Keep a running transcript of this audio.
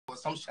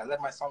some shit. I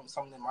left my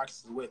something in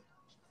Marcus's whip.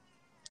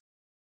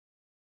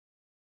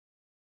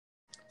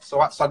 So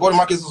I go to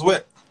Marcus's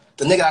whip.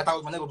 The nigga I thought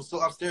was my nigga was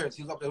still upstairs.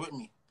 He was up there with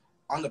me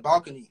on the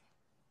balcony.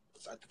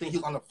 So I think he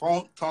was on the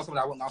phone telling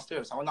somebody I went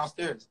downstairs. So I went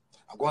downstairs.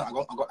 I go in the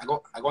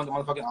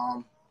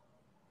motherfucking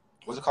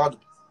what's it called?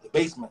 The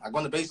basement. I go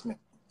in the basement.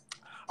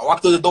 I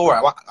walk through the door.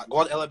 I go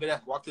on the elevator. I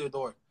walk through the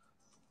door.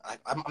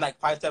 I'm like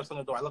 5 steps from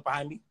the door. I look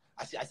behind me.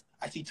 I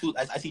see two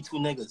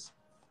niggas.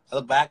 I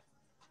look back.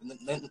 And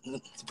then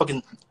the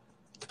fucking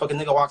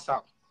nigga walks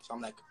out. So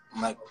I'm like,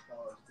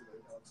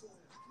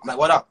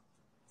 what up?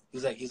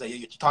 He's like,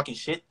 you're talking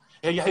shit.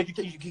 I heard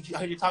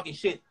you talking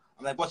shit.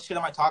 I'm like, what shit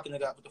am I talking,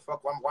 nigga? What the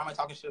fuck? Why am I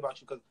talking shit about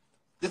you? Because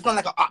this is not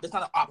like a op. This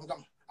not an op.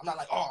 I'm not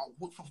like, oh,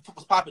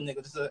 what's popping,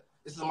 nigga? This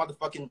is a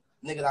motherfucking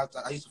nigga that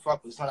I used to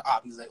fuck with. It's not an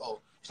op. He's like, oh,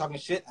 you talking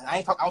shit? And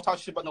I don't talk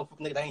shit about no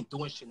fucking nigga that ain't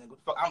doing shit, nigga. What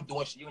the fuck? I'm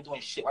doing shit. You ain't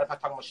doing shit. Why the fuck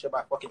talking about shit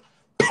about fucking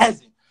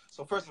peasant?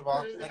 So first of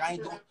all, like I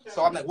ain't doing.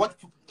 So I'm like, what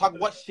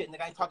shit,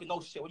 nigga? I ain't talking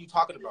no shit. What are you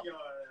talking about?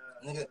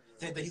 Nigga,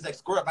 he's like,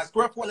 screw up. Like,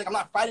 screw up for, nigga. I'm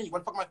not fighting you. What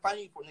the fuck am I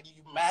fighting you for, nigga?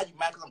 You mad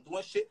because I'm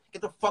doing shit?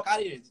 Get the fuck out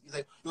of here. He's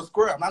like, yo,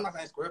 screw up. I'm not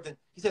saying screw up. Then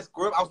he said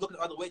screw up. I was looking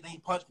the other way. Then he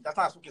punched me. That's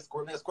not fucking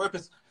screw up,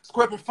 nigga.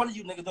 Screw up in front of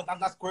you, nigga. I'm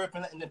not screw up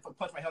and then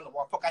punch my head on the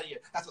wall. Fuck out of here.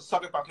 That's a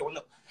sucker punch. I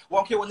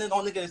don't care what no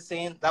nigga is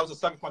saying. That was a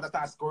sucker punch. That's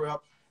not a screw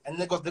up. And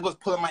niggas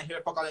pulling my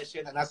hair. Fuck all that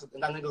shit. And that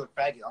nigga's a faggot.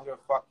 I don't give a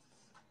fuck.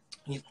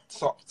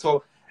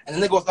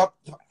 And the nigga was up.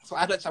 So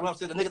after that, I went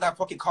upstairs. The nigga that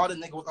fucking called the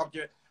nigga was up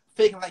there,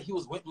 faking like he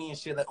was with me and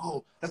shit. Like,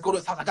 oh, let's go to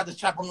his house. I got this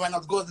trap on me right now.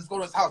 Let's go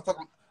to his house.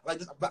 Fucking like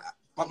this. But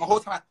my whole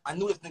time, I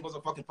knew this nigga was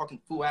a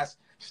fucking fool ass,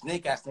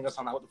 snake ass nigga. So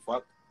I'm like, what the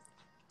fuck?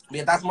 But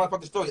yeah, that's my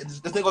fucking story.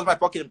 This nigga was my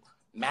fucking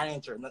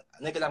manager.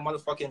 Nigga that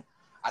motherfucking.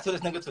 I took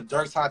this nigga to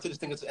Dirk's house. I took this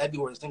nigga to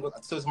everywhere. I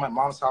took this to my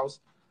mom's house.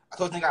 I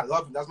told this nigga I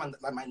love him. That's my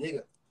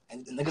nigga.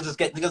 And niggas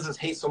just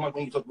hate so much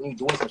when you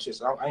doing some shit.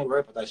 So I ain't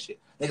worried about that shit.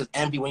 Niggas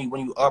envy when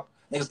you up.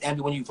 Niggas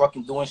envy when you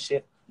fucking doing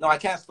shit. No, I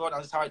can't slow it down.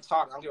 That's how I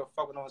talk. I don't give a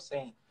fuck what no one's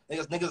saying.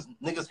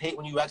 Niggas hate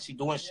when you actually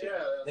doing shit.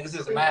 Yeah, niggas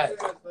is mad.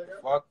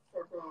 Fuck.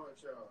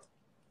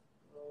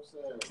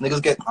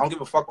 Niggas get. I don't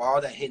give a fuck about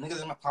all that hate.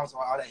 Niggas in my comments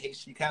about all that hate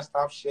shit. You can't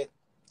stop shit.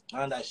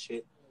 None of that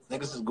shit.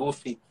 Niggas is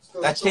goofy.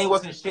 That chain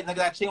wasn't shit, nigga.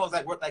 That chain was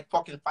like worth like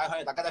fucking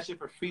 500. I got that shit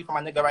for free from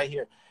my nigga right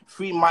here.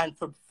 Free mine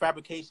for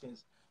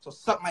fabrications. So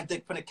suck my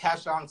dick, put a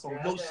cash on some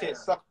new shit.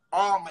 Suck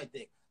all my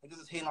dick.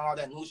 Niggas is hating on all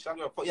that new shit. I don't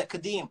give a fuck. Yeah,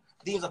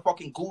 Kadeem's a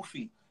fucking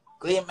goofy.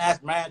 Glam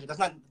ass manager. That's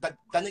not that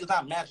nigga's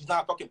not a manager. He's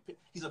not a fucking.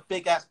 He's a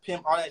fake ass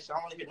pimp. All that shit. I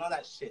don't want to hear none of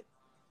that shit.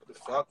 What the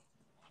fuck?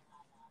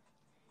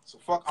 So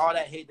fuck all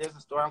that hate. There's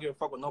a story. I don't give a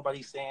fuck what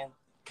nobody's saying.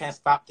 Can't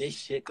stop this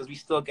shit because we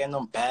still getting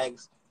them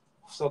bags.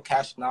 Still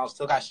cashing out.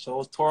 Still got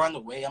shows. Tour on the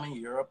way. I'm in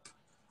Europe.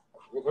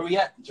 Where we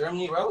at?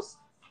 Germany, Rose?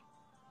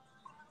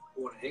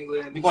 We're going to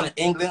England. We going to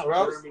England,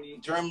 Rose?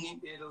 Germany.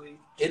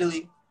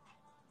 Italy.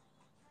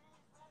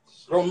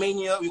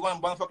 Romania. We going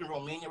to motherfucking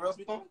Romania. Where else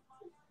we going?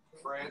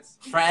 France.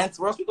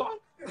 Where else we going?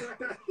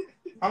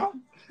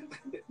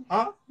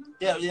 Huh?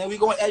 Yeah, we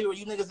going everywhere.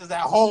 You niggas is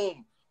at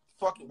home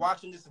fucking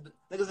watching this.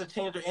 Niggas have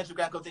changed their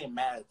Instagram because they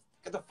mad.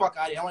 Get the fuck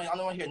out of here. I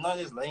don't want to hear none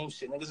of this lame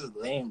shit. Niggas is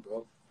lame,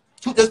 bro.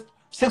 There's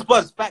 6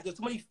 plus fact. There's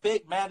too many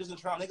fake managers in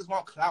Toronto. Niggas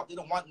want clout. They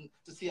don't want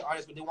to see an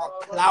artist, but they want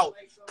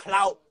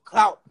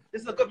clout.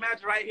 This is a good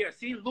manager right here.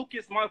 See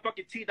Lucas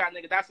motherfucking T that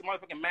nigga. That's the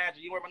motherfucking manager.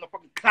 You worry about no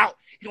fucking clout.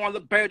 You don't want to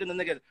look better than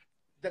the nigga.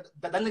 That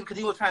nigga, because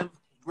he was trying to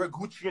wear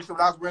Gucci and shit,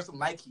 but I was wearing some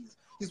Nikes.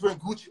 He's wearing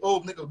Gucci,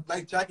 nigga,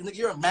 Nike jacket. Nigga,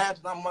 you're a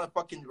manager, not a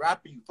motherfucking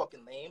rapper, you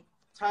fucking lame. I'm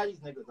tired of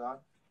these niggas, dog.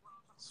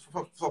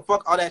 So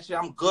fuck all that shit.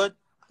 I'm good.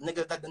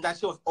 Nigga, that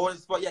shit was old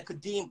as fuck. Yeah,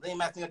 Kadeem,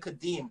 lame ass nigga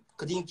Kadeem.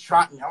 Kadeem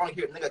trot me. I want to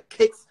hear it. Nigga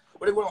kicks,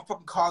 whatever you want to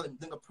fucking call him.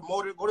 Nigga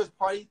promoter, go to his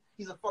party.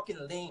 He's a fucking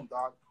lame,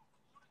 dog.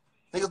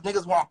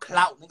 Niggas want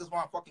clout. Niggas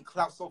want fucking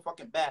clout so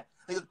fucking bad.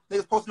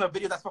 Niggas posting a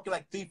video that's fucking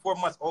like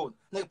 3-4 months old.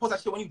 Nigga post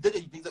that shit when you did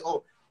it. He's like,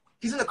 oh,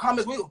 he's in the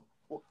comments.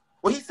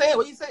 What he saying?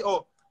 What he say?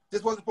 Oh,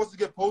 this wasn't supposed to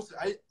get posted.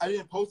 I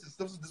didn't post this.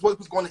 This wasn't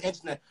supposed to go on the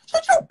internet.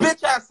 Shut your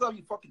bitch ass up,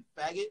 you fucking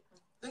faggot.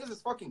 Niggas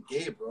is fucking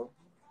gay, bro.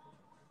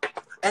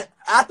 And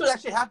after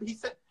that shit happened,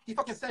 he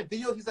fucking sent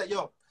videos. He's like,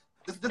 yo,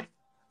 this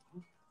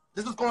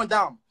is going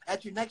down.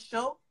 At your next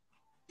show,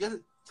 tell me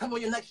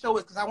what your next show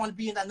is, because I want to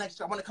be in that next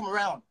show. I want to come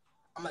around.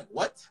 I'm like,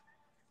 what?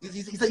 He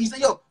said,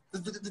 yo,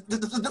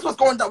 this was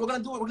going down. We're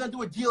gonna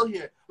do a deal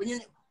here. When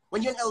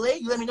you're in LA,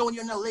 you let me know when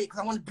you're in LA, because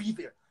I want to be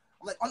there.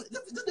 I'm like,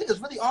 this nigga's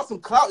really awesome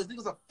clout. This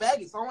nigga's a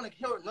faggot, so I want to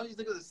hear it. None of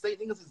these niggas is saying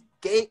niggas is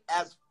gay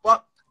as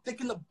fuck,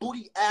 thick in the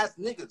booty ass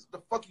niggas. What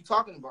the fuck you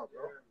talking about,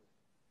 bro?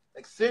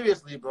 Like,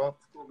 seriously, bro.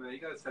 Cool, man. You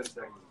got 10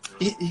 seconds.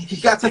 He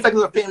got 10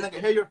 seconds of fame,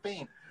 nigga. Hear your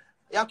fame.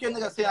 Y'all care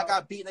niggas say I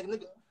got beat,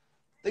 nigga.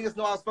 Niggas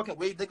know I was fucking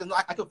weak. Niggas know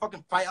I could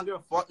fucking fight. I don't give a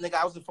fuck, nigga.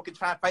 I was fucking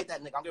trying to fight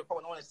that nigga. I don't give a fuck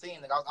what no one is saying,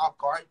 nigga. I was off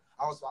guard.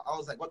 I was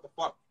like, what the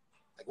fuck?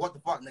 Like, what the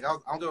fuck, nigga?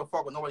 I don't give a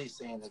fuck what nobody's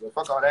saying, nigga.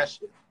 Fuck all that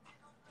shit.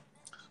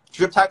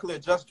 Drip Tackler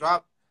just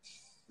dropped.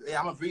 Yeah,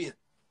 I'm gonna breathe.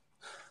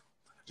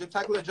 Drip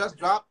Tackler just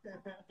dropped.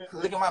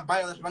 Look at my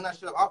bio. Let's run that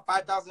shit up. All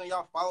 5,000 of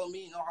y'all follow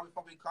me. You know how we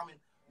fucking coming.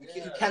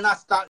 You cannot stop.